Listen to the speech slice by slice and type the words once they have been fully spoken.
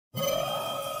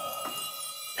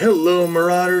Hello,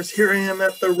 Marauders. Here I am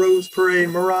at the Rose Parade,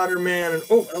 Marauder Man. And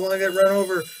oh, I got run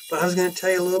over, but I was going to tell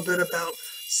you a little bit about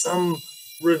some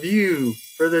review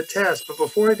for the test. But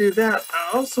before I do that,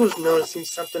 I also was noticing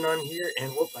something on here,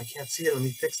 and whoop, I can't see it. Let me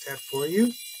fix that for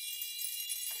you.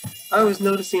 I was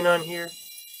noticing on here,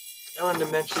 I wanted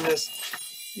to mention this.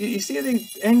 You see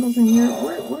these angles in here?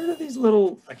 Where do these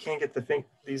little, I can't get the thing,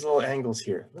 these little angles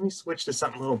here. Let me switch to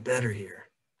something a little better here.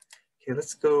 Okay,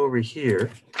 let's go over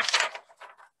here.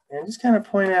 And just kind of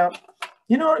point out,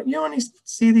 you only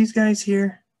see these guys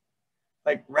here,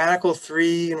 like radical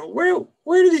 3, and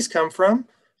where do these come from?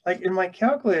 Like in my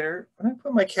calculator, when I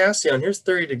put my Casio on, here's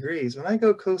 30 degrees. When I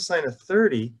go cosine of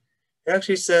 30, it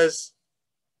actually says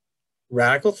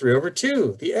radical 3 over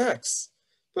 2, the x.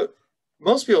 But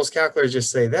most people's calculators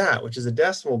just say that, which is a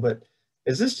decimal, but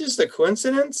is this just a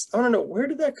coincidence? I don't know, where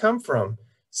did that come from?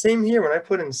 Same here, when I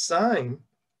put in sine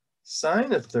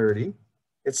of 30,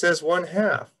 it says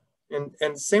 1/2.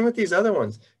 And same with these other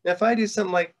ones. Now, if I do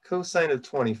something like cosine of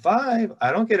 25,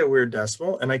 I don't get a weird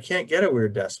decimal, and I can't get a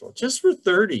weird decimal, just for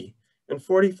 30 and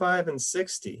 45 and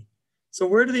 60. So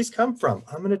where do these come from?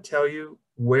 I'm going to tell you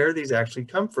where these actually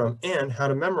come from and how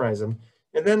to memorize them.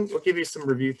 And then we'll give you some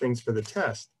review things for the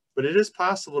test. But it is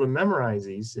possible to memorize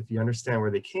these if you understand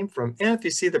where they came from and if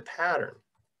you see the pattern.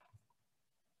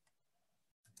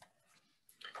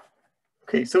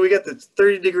 Okay, so we got the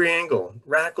 30-degree angle,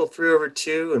 radical 3 over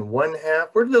 2 and 1/2.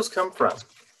 Where did those come from?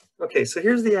 Okay, so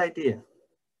here's the idea.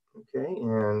 Okay,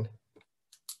 and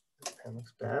this pen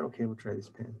looks bad. Okay, we'll try this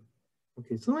pen.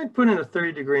 Okay, so let me put in a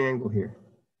 30-degree angle here.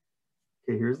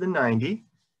 Okay, here's the 90,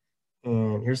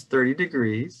 and here's 30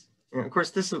 degrees. And of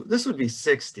course, this would be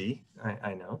 60,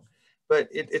 I know. But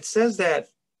it says that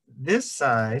this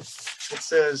side, it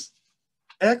says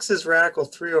x is radical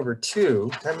 3 over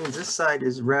 2. That means this side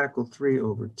is radical 3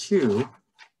 over 2.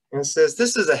 And it says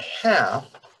this is a half.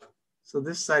 So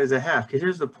this side is a half. Okay,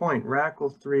 here's the point,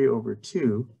 radical 3 over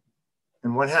 2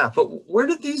 and 1/2. But where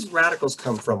did these radicals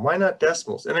come from? Why not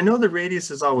decimals? And I know the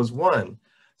radius is always 1.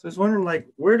 So I was wondering, like,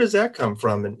 where does that come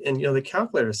from? And the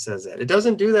calculator says that. It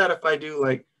doesn't do that if I do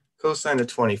like cosine of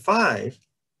 25.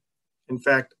 In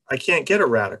fact, I can't get a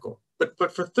radical. But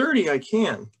for 30, I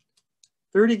can.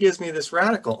 30 gives me this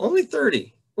radical, only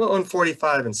 30. Well, and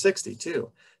 45 and 60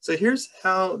 too. So here's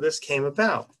how this came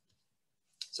about.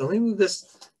 So let me move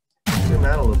this, zoom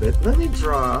out a little bit. Let me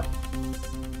draw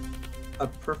a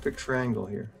perfect triangle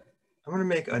here. I'm going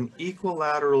to make an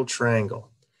equilateral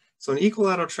triangle. So an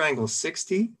equilateral triangle is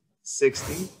 60,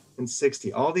 60, and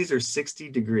 60. All these are 60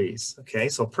 degrees. Okay,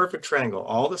 so perfect triangle.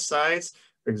 All the sides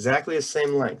are exactly the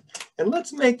same length. And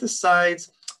let's make the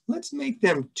sides, let's make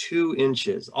them 2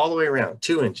 inches all the way around.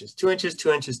 2 inches, 2 inches,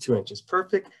 2 inches, 2 inches.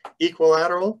 Perfect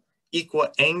equilateral,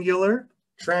 equiangular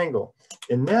triangle.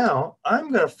 And now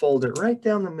I'm going to fold it right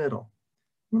down the middle.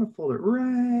 I'm going to fold it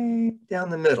right down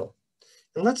the middle.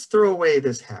 And let's throw away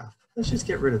this half. Let's just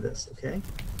get rid of this, okay?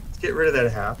 Let's get rid of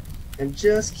that half and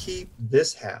just keep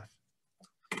this half.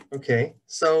 Okay,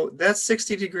 so that's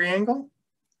 60-degree angle.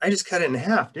 I just cut it in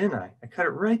half, didn't I? I cut it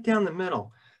right down the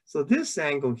middle. So this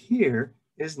angle here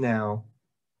is now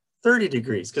 30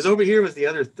 degrees, because over here was the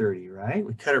other 30, right?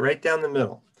 We cut it right down the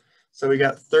middle. So we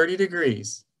got 30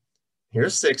 degrees.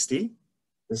 Here's 60.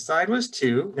 This side was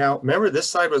 2. Now, remember, this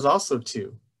side was also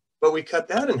 2, but we cut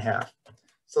that in half.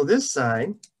 So this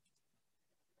side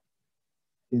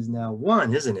is now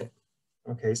 1, isn't it?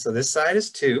 Okay, so this side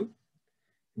is 2,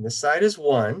 and this side is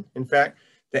 1. In fact,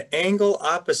 the angle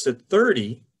opposite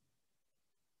 30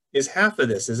 is half of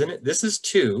this, isn't it? This is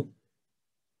 2.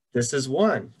 This is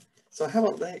 1. So how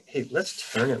about, hey,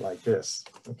 let's turn it like this,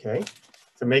 okay?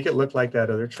 To make it look like that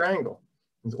other triangle.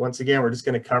 And once again, we're just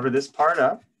going to cover this part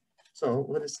up. So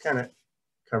we'll just kind of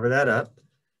cover that up.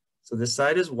 So this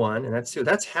side is 1, and that's 2.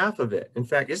 That's half of it. In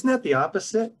fact, isn't that the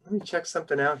opposite? Let me check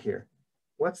something out here.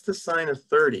 What's the sine of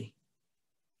 30?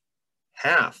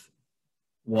 Half.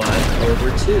 1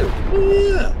 over 2.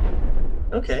 Yeah.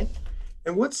 Okay.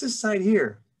 And what's this side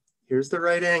here? Here's the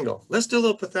right angle. Let's do a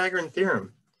little Pythagorean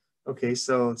theorem. Okay,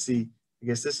 so let's see. I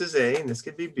guess this is A, and this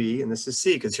could be B, and this is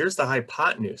C, because here's the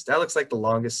hypotenuse. That looks like the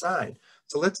longest side.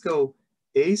 So let's go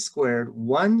A squared,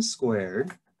 1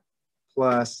 squared,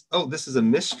 plus, oh, this is a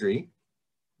mystery,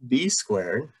 B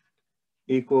squared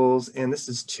equals, and this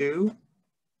is 2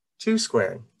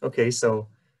 squared. Okay, so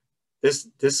this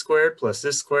squared plus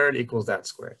this squared equals that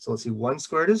squared. So let's see, 1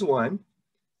 squared is 1.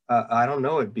 I don't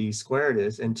know what B squared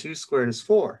is, and 2 squared is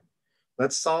 4.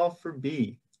 Let's solve for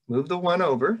B. Move the 1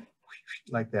 over,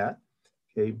 like that.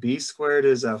 Okay, B squared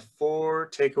is a 4,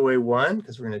 take away 1,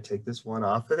 because we're going to take this 1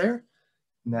 off of there.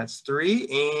 And that's 3,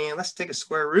 and let's take a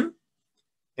square root.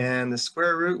 And the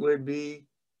square root would be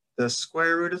the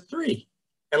square root of 3.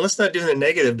 And let's not do the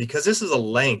negative because this is a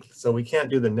length, so we can't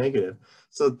do the negative.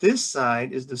 So this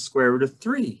side is the square root of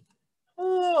 3.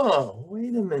 Oh,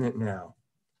 wait a minute now.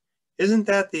 Isn't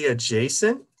that the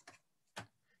adjacent?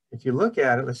 If you look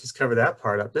at it, let's just cover that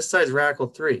part up. This side's radical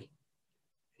 3.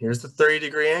 Here's the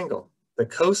 30-degree angle. The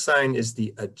cosine is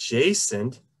the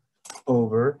adjacent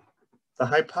over the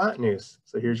hypotenuse.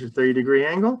 So here's your 30-degree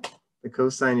angle. The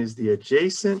cosine is the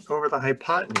adjacent over the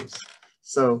hypotenuse.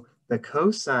 So the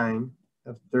cosine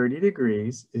of 30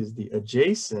 degrees is the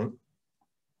adjacent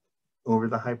over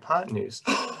the hypotenuse.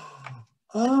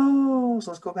 Oh,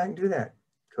 so let's go back and do that.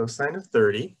 Cosine of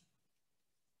 30,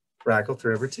 radical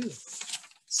 3 over 2.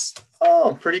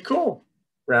 Oh, pretty cool.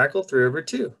 Radical 3 over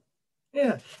 2.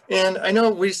 Yeah, and I know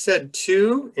we said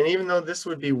 2, and even though this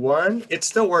would be 1, it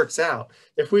still works out.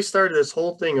 If we started this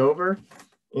whole thing over,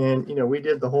 and we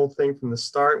did the whole thing from the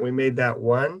start, and we made that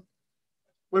 1,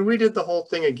 when we did the whole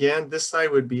thing again, this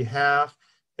side would be half,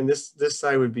 and this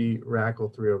side would be radical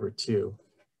 3 over 2.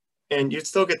 And you'd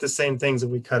still get the same things if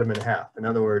we cut them in half. In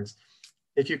other words,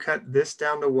 if you cut this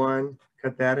down to 1,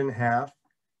 cut that in half,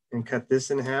 and cut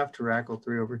this in half to radical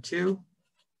 3 over 2,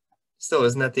 still,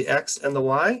 isn't that the x and the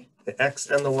y? The x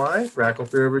and the y, radical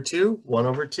 3 over 2, 1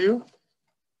 over 2.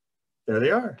 There they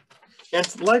are.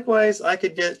 And likewise, I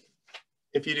could get,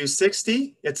 if you do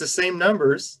 60, it's the same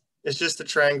numbers. It's just the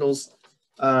triangles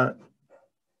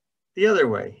the other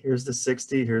way. Here's the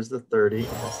 60, here's the 30, and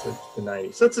that's the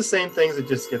 90. So it's the same things, it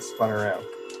just gets spun around.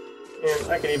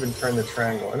 And I can even turn the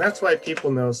triangle. And that's why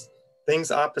people know things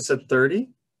opposite 30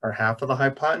 are half of the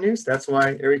hypotenuse. That's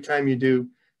why every time you do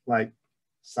like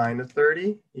sine of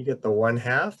 30, you get the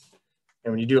 1/2.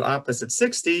 And when you do opposite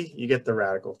 60, you get the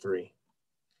radical 3.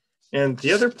 And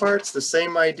the other part's the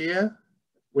same idea.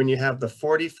 When you have the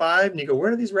 45, and you go, where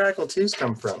do these radical 2's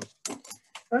come from?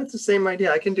 That's the same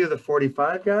idea. I can do the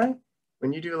 45 guy.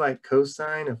 When you do like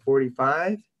cosine of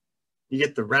 45, you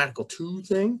get the radical 2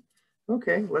 thing.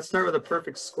 Okay, let's start with a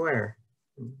perfect square.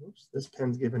 Oops, this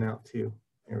pen's giving out too.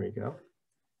 There we go.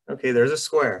 Okay, there's a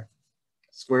square.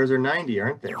 Squares are 90,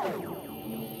 aren't they?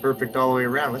 Perfect all the way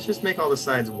around. Let's just make all the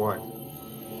sides 1.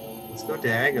 Let's go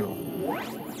diagonal.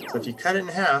 So if you cut it in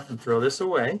half and throw this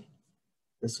away,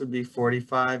 this would be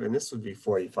 45 and this would be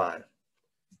 45.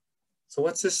 So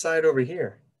what's this side over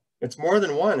here? It's more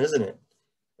than 1, isn't it?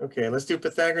 Okay, let's do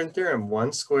Pythagorean theorem.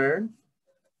 1 squared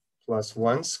plus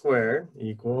 1 squared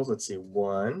equals, let's see,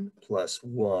 1 plus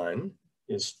 1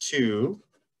 is 2,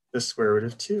 the square root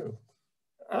of 2.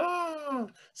 Ah,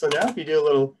 so now if you do a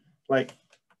little like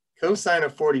cosine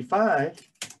of 45,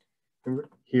 remember,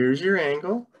 here's your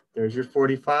angle. There's your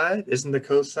 45. Isn't the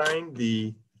cosine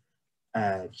the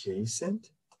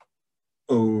adjacent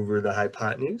over the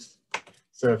hypotenuse?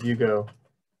 So if you go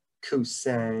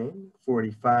cosine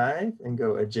 45 and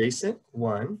go adjacent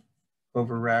 1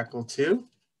 over radical 2.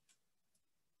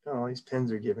 Oh, all these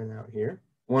pens are given out here.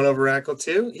 1 over radical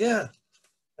 2? Yeah,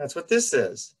 that's what this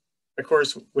is. Of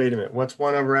course, wait a minute. What's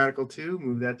 1 over radical 2?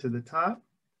 Move that to the top.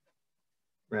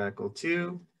 Radical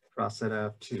 2, cross that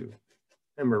out 2.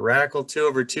 Remember, radical 2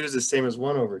 over 2 is the same as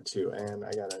 1 over 2. And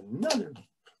I got another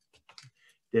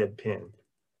dead pin.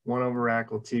 1 over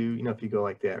radical 2. If you go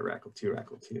like that, radical 2,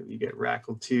 you get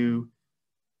radical 2,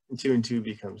 and 2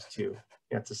 becomes 2.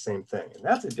 That's the same thing. And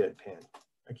that's a dead pin.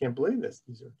 I can't believe this.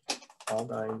 These are all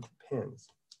 9 pins.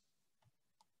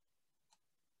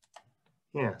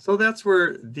 Yeah, so that's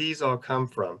where these all come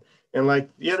from. And like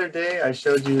the other day, I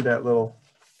showed you that little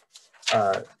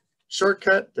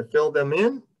shortcut to fill them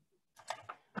in.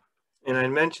 And I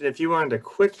mentioned if you wanted a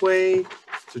quick way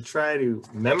to try to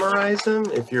memorize them,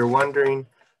 if you're wondering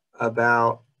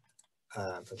about,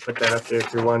 put that up there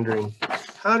if you're wondering,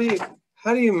 how do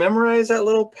you memorize that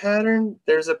little pattern?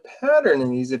 There's a pattern in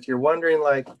these if you're wondering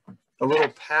like a little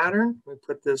pattern. Let me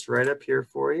put this right up here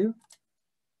for you.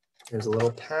 There's a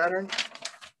little pattern.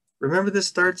 Remember this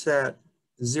starts at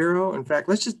 0. In fact,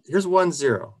 here's 1,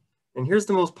 0. And here's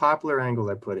the most popular angle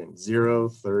I put in, 0,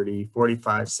 30,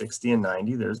 45, 60, and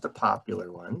 90. There's the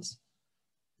popular ones.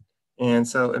 And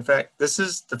so, in fact, this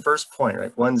is the first point,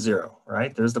 right? 1, 0,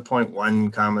 right? There's the point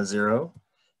 1, 0.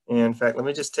 And in fact, let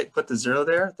me just put the 0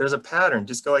 there. There's a pattern.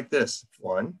 Just go like this.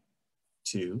 1,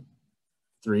 2,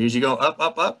 3. As you go up,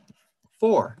 up, up,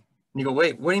 4. And you go,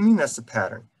 wait, what do you mean that's the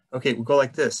pattern? Okay, we'll go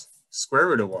like this. Square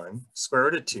root of 1, square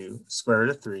root of 2, square root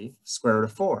of 3, square root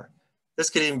of 4. This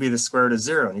could even be the square root of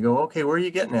 0. And you go, okay, where are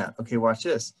you getting at? Okay, watch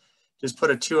this. Just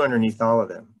put a 2 underneath all of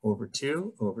them. Over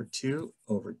 2, over 2,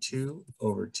 over 2,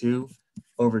 over 2,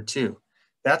 over 2.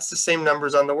 That's the same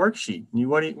numbers on the worksheet.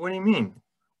 What do you mean?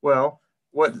 Well,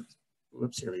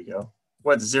 whoops, here we go.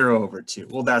 What's 0 over 2?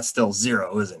 Well, that's still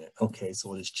 0, isn't it? Okay, so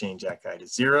we'll just change that guy to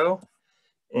 0.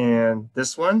 And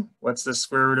this one, what's the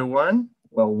square root of 1?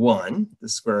 Well, 1. The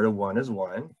square root of 1 is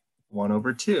 1. 1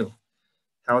 over 2.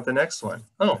 How about the next one?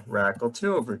 Oh, radical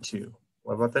 2 over 2.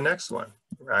 What about the next one?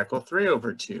 Radical 3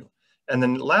 over 2. And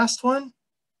then the last one,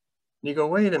 you go,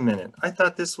 wait a minute. I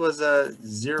thought this was a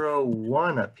 0,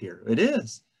 1 up here. It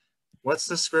is. What's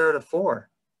the square root of 4?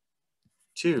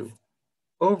 2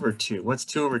 over 2. What's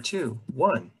 2 over 2?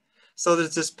 1. So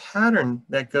there's this pattern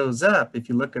that goes up. If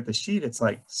you look at the sheet, it's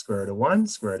like square root of 1,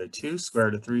 square root of 2, square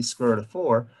root of 3, square root of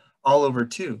 4, all over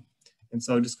 2. And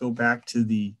so just go back to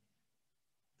the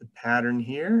pattern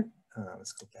here.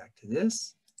 Let's go back to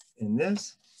this and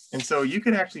this. And so you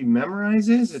could actually memorize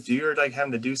this. If you're like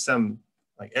having to do some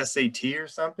like SAT or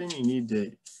something, you need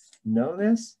to know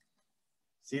this.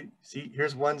 See,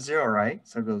 here's 1, 0, right?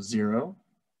 So it goes 0,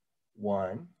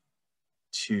 1,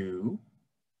 2,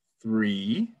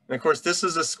 3. And of course, this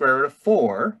is a square root of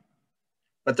 4,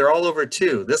 but they're all over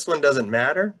 2. This one doesn't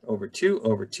matter. Over 2,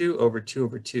 over 2, over 2,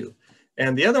 over 2.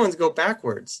 And the other ones go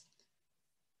backwards.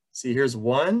 See, here's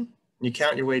 1. You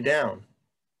count your way down.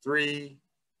 3.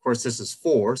 Of course, this is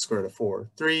 4, square root of 4.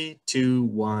 3, 2,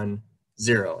 1,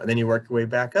 0. And then you work your way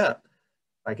back up.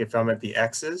 Like if I'm at the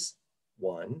X's,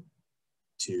 1,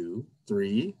 2,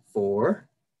 3, 4,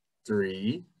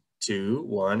 3, 2,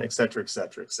 1, etc.,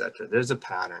 etc., etc. There's a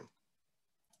pattern.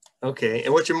 Okay,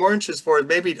 and what you're more interested for is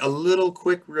maybe a little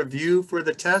quick review for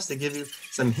the test to give you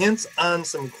some hints on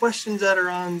some questions that are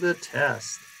on the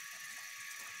test.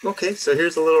 Okay, so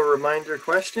here's a little reminder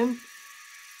question.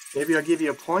 Maybe I'll give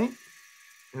you a point.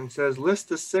 And it says, list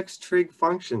the 6 trig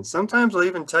functions. Sometimes I'll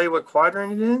even tell you what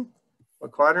quadrant it is,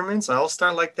 what quadrant. So I'll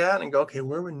start like that and go, okay,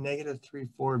 where would negative 3,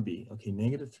 4 be? Okay,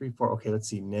 negative 3, 4. Okay, let's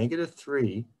see, negative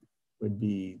 3 would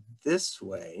be this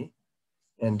way.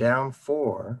 And down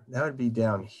 4, that would be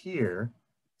down here.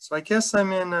 So I guess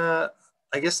I'm in,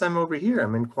 I'm over here.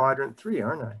 I'm in quadrant 3,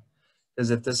 aren't I? Because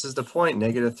if this is the point,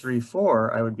 negative 3,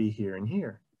 4, I would be here and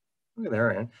here. Look at there,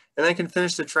 and then I can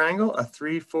finish the triangle, a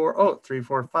 3, 4, oh, 3,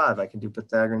 4, 5. I can do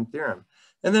Pythagorean theorem.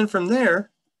 And then from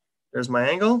there, there's my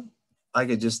angle. I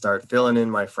could just start filling in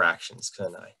my fractions,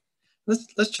 couldn't I?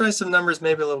 Let's try some numbers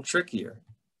maybe a little trickier.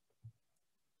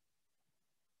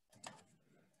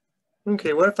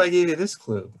 Okay, what if I gave you this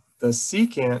clue? The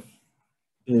secant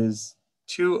is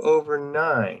 2 over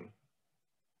 9.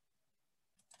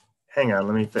 Hang on,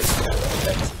 let me fix that.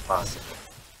 That's impossible.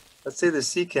 Let's say the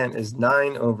secant is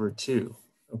 9 over 2.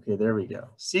 Okay, there we go.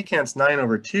 Secant's 9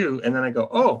 over 2, and then I go,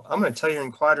 oh, I'm going to tell you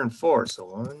in quadrant 4. So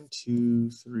 1, 2,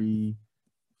 3,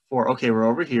 4. Okay, we're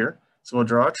over here. So we'll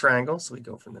draw a triangle. So we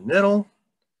go from the middle,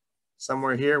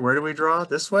 somewhere here. Where do we draw?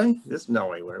 This way? No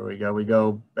way. Where do we go? We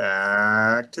go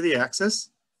back to the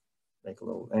axis. Make a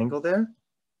little angle there.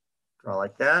 Draw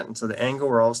like that. And so the angle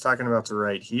we're always talking about is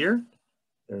right here.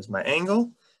 There's my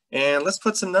angle. And let's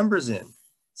put some numbers in.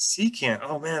 Secant,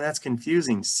 oh man, that's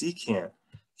confusing. Secant.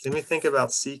 Let me think about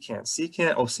secant.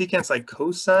 Secant, oh, secant's like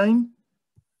cosine.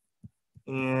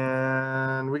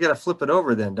 And we got to flip it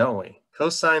over then, don't we?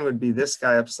 Cosine would be this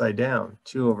guy upside down,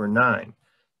 2 over 9.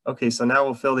 Okay, so now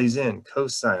we'll fill these in.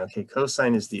 Cosine, okay,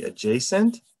 cosine is the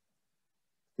adjacent.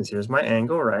 Because here's my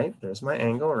angle, right? There's my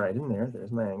angle right in there.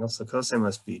 There's my angle. So cosine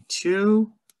must be 2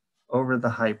 over the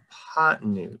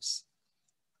hypotenuse.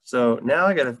 So now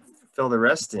I got to fill the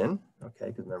rest in. Okay,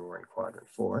 because remember we're in quadrant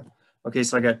 4. Okay,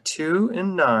 so I got 2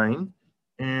 and 9.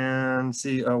 And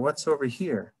see, what's over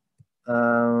here?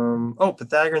 Oh,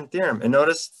 Pythagorean theorem. And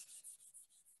notice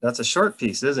that's a short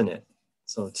piece, isn't it?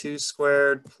 So 2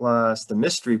 squared plus the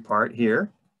mystery part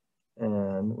here,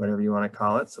 and whatever you want to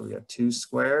call it. So we got 2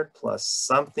 squared plus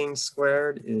something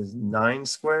squared is 9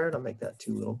 squared. I'll make that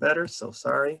 2 a little better, so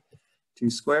sorry.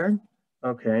 2 squared.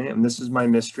 Okay, and this is my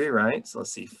mystery, right? So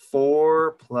let's see,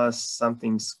 4 plus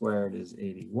something squared is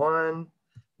 81.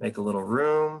 Make a little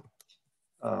room.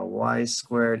 Y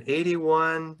squared,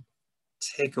 81.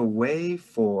 Take away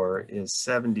 4 is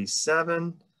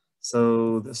 77.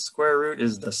 So the square root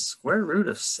is the square root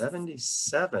of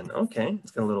 77. Okay,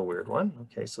 it's got a little weird one.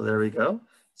 Okay, so there we go.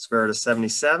 Square root of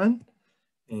 77.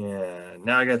 And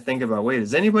now I got to think about, wait,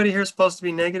 is anybody here supposed to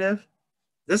be negative?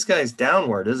 This guy's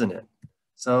downward, isn't it?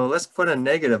 So let's put a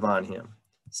negative on him.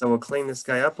 So we'll clean this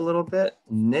guy up a little bit.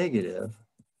 Negative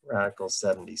radical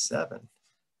 77.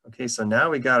 Okay, so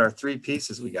now we got our 3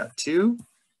 pieces. We got 2,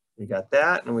 we got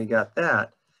that, and we got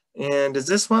that. And does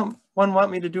this one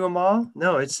want me to do them all?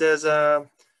 No, it says,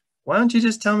 why don't you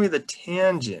just tell me the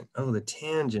tangent? Oh, the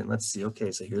tangent. Let's see.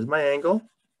 Okay, so here's my angle.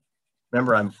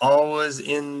 Remember, I'm always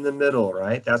in the middle,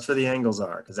 right? That's where the angles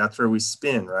are, because that's where we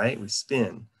spin, right? We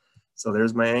spin. So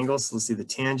there's my angle. So let's see, the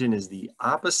tangent is the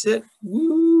opposite,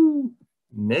 woo,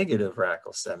 negative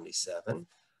radical 77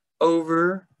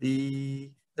 over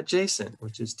the adjacent,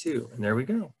 which is 2. And there we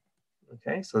go.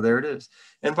 Okay, so there it is.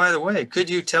 And by the way, could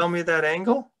you tell me that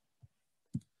angle?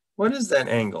 What is that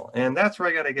angle? And that's where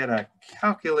I got to get a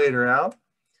calculator out.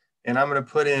 And I'm going to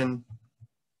put in,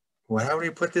 well, how do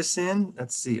we put this in?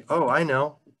 Let's see. Oh, I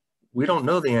know. We don't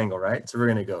know the angle, right? So we're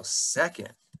going to go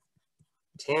second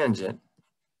tangent,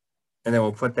 and then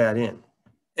we'll put that in.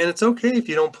 And it's okay if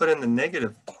you don't put in the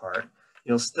negative part,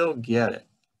 you'll still get it.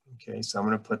 Okay, so I'm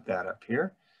going to put that up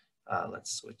here.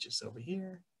 Let's switch this over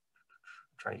here.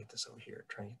 Try to get this over here.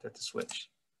 Try to get that to switch.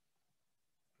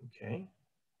 Okay,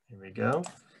 here we go.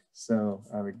 So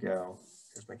I would go,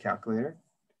 here's my calculator,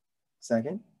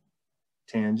 second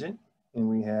tangent, and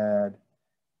we had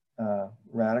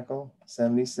radical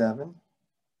 77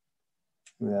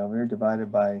 over here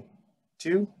divided by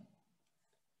 2,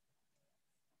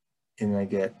 and I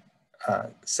get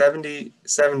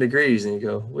 77 degrees, and you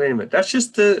go, wait a minute, that's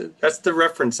the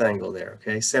reference angle there,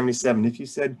 okay, 77. If you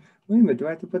said, wait a minute, do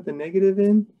I have to put the negative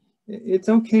in? It's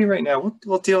okay right now.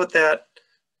 We'll deal with that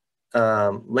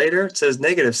later. It says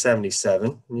negative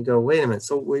 77, and you go, wait a minute,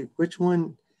 so wait, which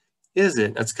one is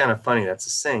it? That's kind of funny. That's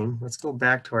the same. Let's go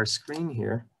back to our screen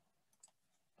here.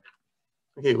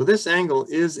 Okay, well, this angle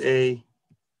is a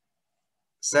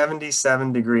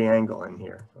 77-degree angle in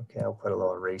here. Okay, I'll put a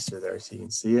little eraser there so you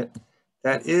can see it.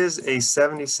 That is a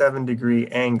 77-degree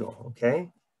angle, okay?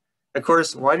 Of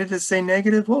course, why did it say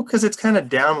negative? Well, because it's kind of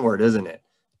downward, isn't it?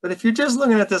 But if you're just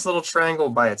looking at this little triangle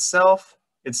by itself,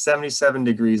 it's 77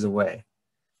 degrees away.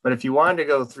 But if you wanted to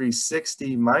go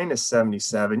 360 minus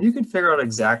 77, you can figure out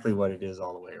exactly what it is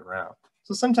all the way around.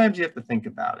 So sometimes you have to think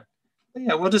about it. But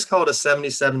yeah, we'll just call it a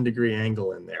 77-degree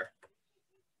angle in there.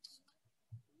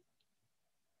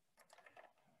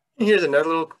 And here's another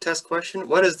little test question.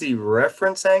 What is the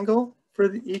reference angle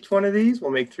for each one of these?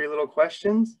 We'll make 3 little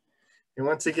questions. And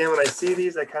once again, when I see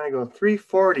these, I kind of go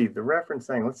 340, the reference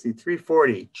angle. Let's see,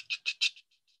 340.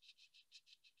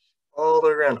 All the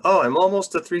way around. Oh, I'm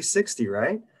almost to 360,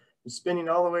 right? I'm spinning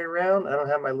all the way around. I don't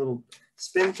have my little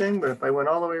spin thing, but if I went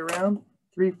all the way around,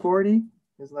 340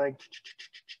 is like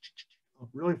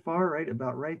really far, right?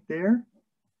 About right there.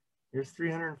 Here's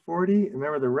 340.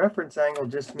 Remember, the reference angle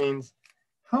just means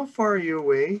how far are you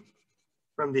away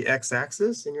from the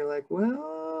x-axis? And you're like,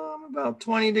 well, I'm about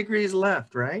 20 degrees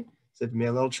left, right? So if you made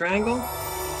a little triangle,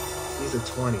 he's a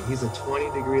 20. He's a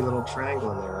 20-degree little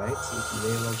triangle in there, right? So if you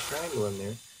made a little triangle in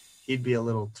there, he'd be a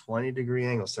little 20-degree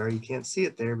angle. Sorry, you can't see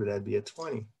it there, but that'd be a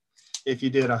 20. If you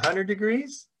did 100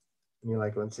 degrees, and you're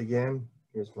like, once again,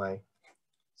 here's my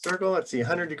circle. Let's see,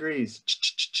 100 degrees.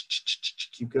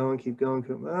 Keep going, keep going.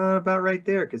 About right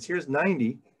there, because here's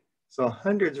 90. So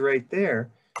 100's right there.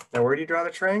 Now, where do you draw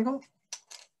the triangle?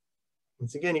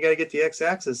 Once again, you got to get the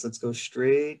x-axis. Let's go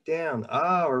straight down.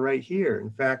 Ah, we're right here. In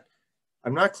fact,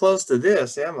 I'm not close to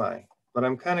this, am I? But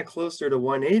I'm kind of closer to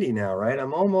 180 now, right?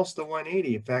 I'm almost to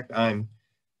 180. In fact, I'm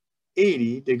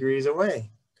 80 degrees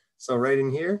away. So right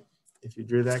in here, if you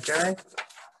drew that guy,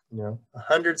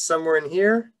 100 somewhere in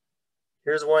here,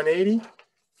 here's 180.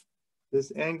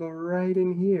 This angle right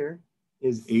in here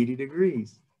is 80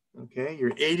 degrees. Okay,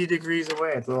 you're 80 degrees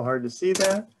away. It's a little hard to see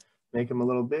that. Make them a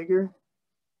little bigger.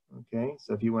 Okay,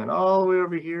 so if you went all the way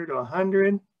over here to 100,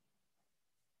 and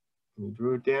you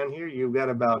drew it down here, you've got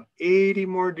about 80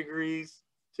 more degrees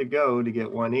to go to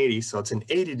get 180. So it's an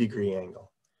 80-degree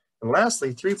angle. And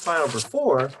lastly, 3 pi over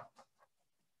 4.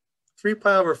 3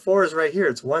 pi over 4 is right here.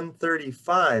 It's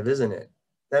 135, isn't it?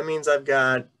 That means I've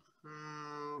got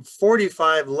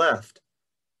 45 left.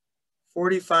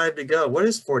 45 to go. What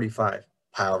is 45?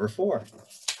 Pi over 4.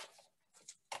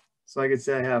 So I could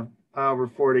say I have pi over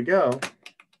 4 to go.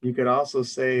 You could also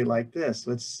say like this.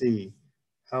 Let's see.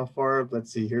 How far?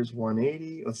 Let's see. Here's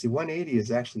 180. Let's see. 180 is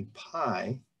actually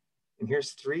pi. And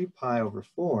here's 3 pi over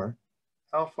 4.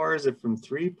 How far is it from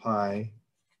 3 pi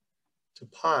to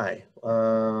pi?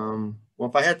 Well,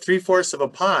 if I had 3/4 of a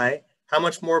pi, how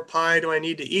much more pi do I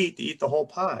need to eat the whole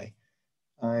pie?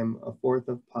 I'm 1/4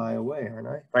 of pi away, aren't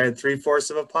I? If I had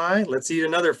 3/4 of a pi, let's eat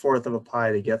another 1/4 of a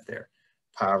pi to get there.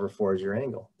 Pi over 4 is your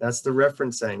angle. That's the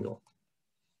reference angle.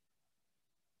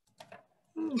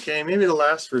 Okay, maybe the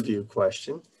last review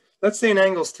question. Let's say an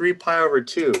angle is 3 pi over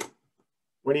 2.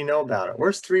 What do you know about it?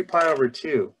 Where's 3 pi over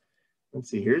 2? Let's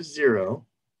see, here's 0.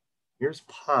 Here's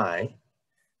pi.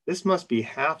 This must be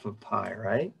half of pi,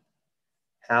 right?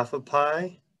 Half of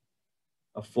pi,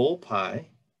 a full pi.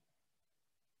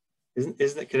 Isn't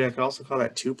it, could I also call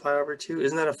that 2 pi over 2?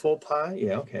 Isn't that a full pi?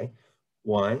 Yeah, okay.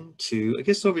 1, 2. I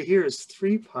guess over here is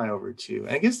 3 pi over 2.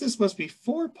 I guess this must be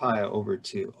 4 pi over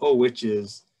 2. Oh, which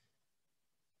is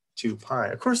 2 pi.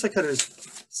 Of course, I could have,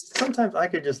 sometimes I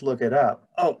could just look it up.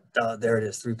 Oh, there it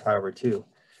is, 3 pi over 2.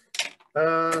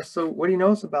 So what do you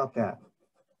notice about that?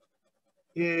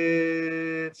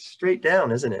 It's straight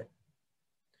down, isn't it?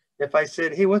 If I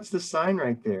said, hey, what's the sign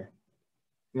right there?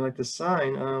 You know, like the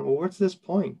sign, well, what's this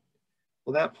point?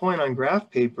 Well, that point on graph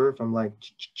paper, if I'm like,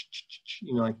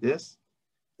 you know, like this,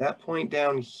 that point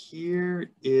down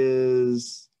here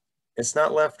is, it's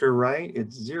not left or right,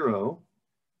 it's 0,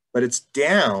 but it's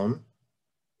down,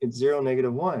 it's 0,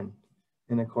 -1.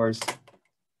 And of course,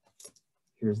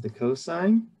 here's the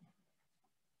cosine.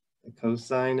 The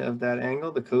cosine of that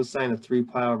angle, the cosine of 3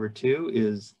 pi over 2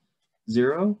 is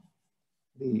 0.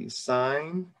 The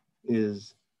sine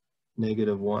is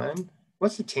 -1.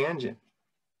 What's the tangent?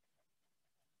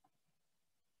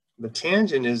 The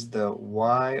tangent is the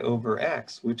y over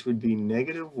x, which would be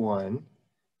 -1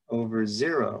 over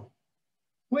 0.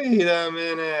 Wait a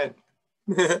minute.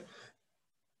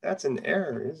 That's an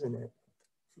error, isn't it?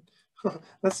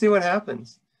 Let's see what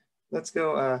happens. Let's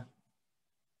go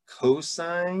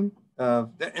cosine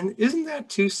of that. And isn't that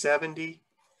 270?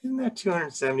 Isn't that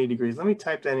 270 degrees? Let me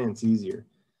type that in. It's easier.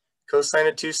 Cosine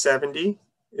of 270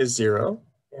 is 0.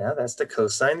 Yeah, that's the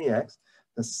cosine, the x.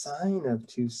 The sine of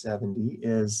 270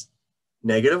 is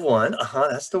 -1.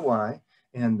 That's the y.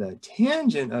 And the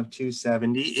tangent of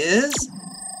 270 is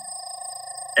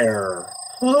error.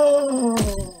 Oh,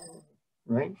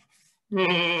 right?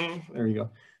 There you go.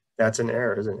 That's an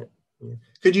error, isn't it?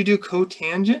 Could you do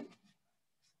cotangent?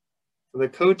 The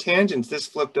cotangent's this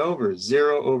flipped over,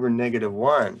 0 over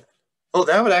 -1. Oh,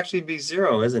 that would actually be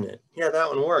 0, isn't it? Yeah, that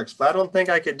one works. But I don't think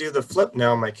I could do the flip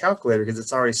now on my calculator because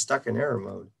it's already stuck in error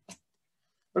mode.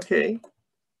 Okay.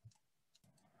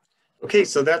 Okay,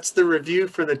 so that's the review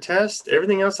for the test.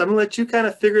 Everything else, I'm gonna let you kind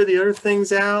of figure the other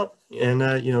things out and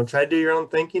you know, try to do your own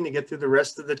thinking to get through the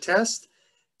rest of the test.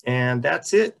 And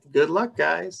that's it. Good luck,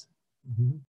 guys.